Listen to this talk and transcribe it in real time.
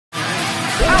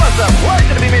a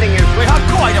pleasure to be meeting you, sweetheart.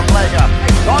 Quite a pleasure. I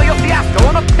saw your fiasco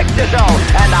on a picture show,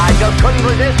 and I just couldn't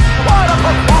resist. What a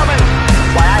performance!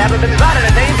 Why, I haven't been that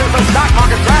entertained since the stock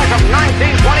market crash of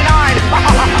 1929. If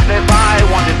I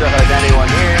wanted to hurt anyone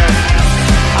here,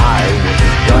 I would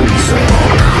have done so.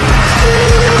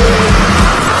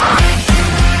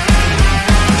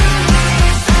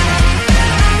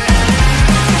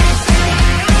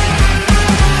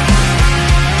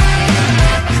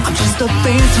 A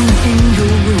phantom in your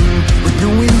room with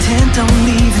no intent on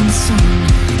leaving soon,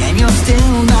 and you're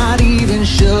still not even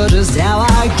sure just how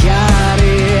I got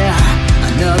here.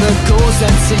 Another ghost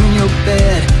that's in your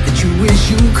bed that you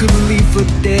wish you could leave for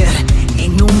dead.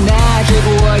 Ain't no magic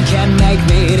word can make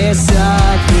me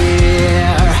disappear.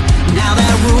 Now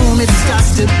that room, it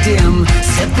starts to dim,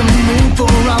 set the mood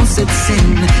for onset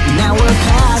sin. Now we're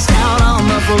passed out on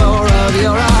the floor of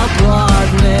your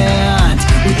apartment,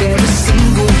 with every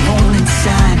single hole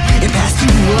inside. It passed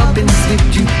you up and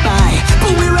slipped you by,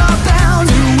 but we're all bound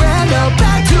to end up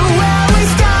back to where we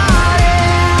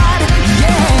started.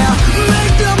 Yeah,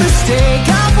 make the mistake,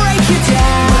 I'll break you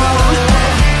down,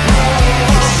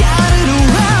 shout it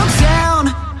around town.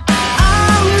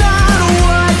 I'm not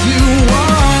what you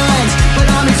want, but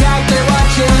I'm exactly what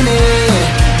you need.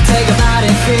 Take a bite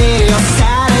and feel your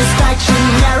satisfaction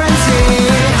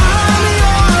guaranteed. I'm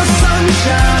your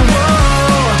sunshine,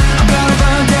 whoa, I'm gonna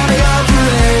burn down your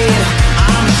parade.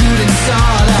 I'm a shooting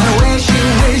star that wish you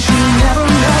never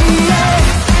made.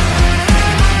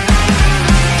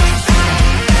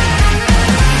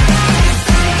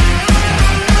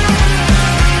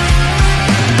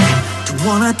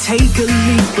 Wanna take a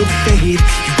leap of faith,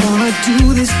 you wanna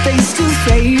do this face to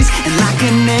face, and like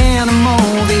an animal,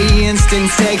 the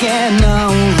instinct's taking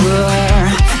over.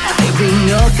 There ain't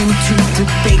nothing to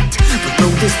debate, but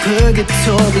though this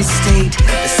purgatory state,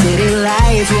 the city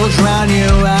lights will drown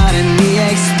you out in the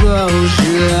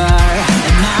exposure.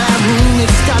 And now that room,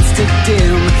 it starts to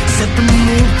dim, set the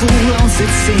mood for once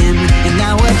it's in, and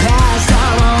now we're passed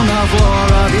out on the floor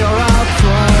of your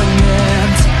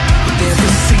apartment.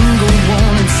 Every single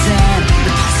one inside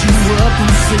that passed you up and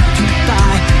slipped you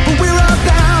by, but we're all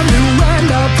bound to end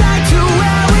up back to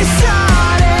where we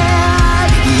started.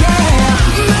 Yeah,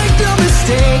 make the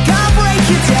mistake, I'll break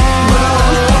you down.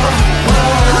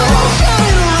 Shout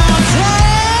it around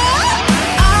town.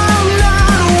 I'm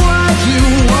not what you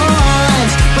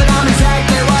want, but I'm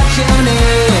exactly what you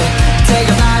need. Take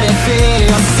a bite and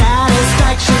feel your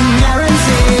satisfaction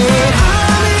guaranteed.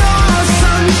 I'm your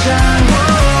sunshine, whoa,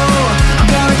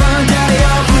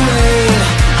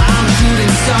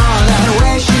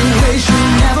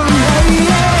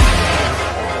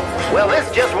 well,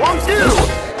 this just won't do.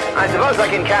 I suppose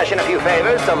I can cash in a few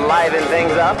favors to liven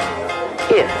things up,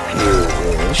 if you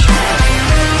wish.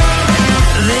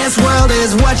 This world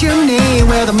is what you need,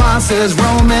 where the monsters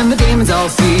roam and the demons all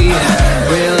feed.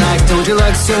 Relax, don't you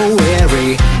look so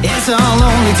weary, it's all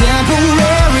only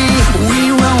temporary.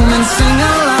 We roam and sing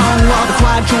along while the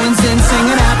choir joins in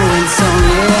singing aberrant song.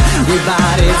 Yeah, we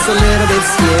bite, it's a little bit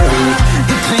scary,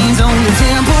 the pain's only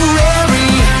temporary.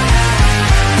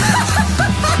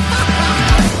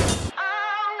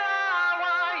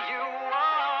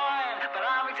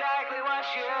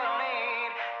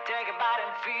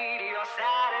 Feed your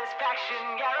satisfaction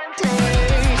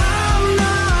guaranteed. I'm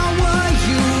not what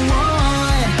you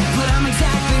want, but I'm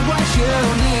exactly what you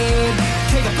need.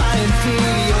 Take a bite and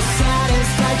feel your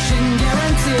satisfaction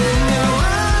guaranteed. Now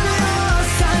I'm your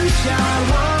sunshine,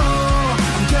 whoa,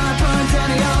 I'm gonna burn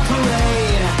down your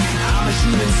parade. I'm a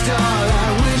shooting star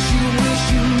I wish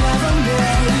you never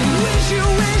made. Wish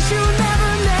you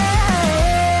never made.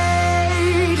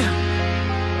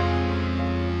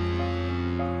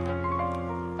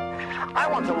 I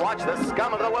want to watch the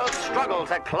scum of the world struggle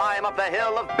to climb up the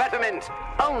hill of betterment,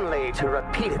 only to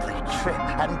repeatedly trip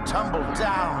and tumble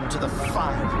down to the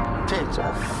fiery pit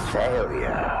of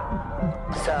failure.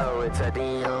 So it's a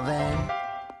deal then?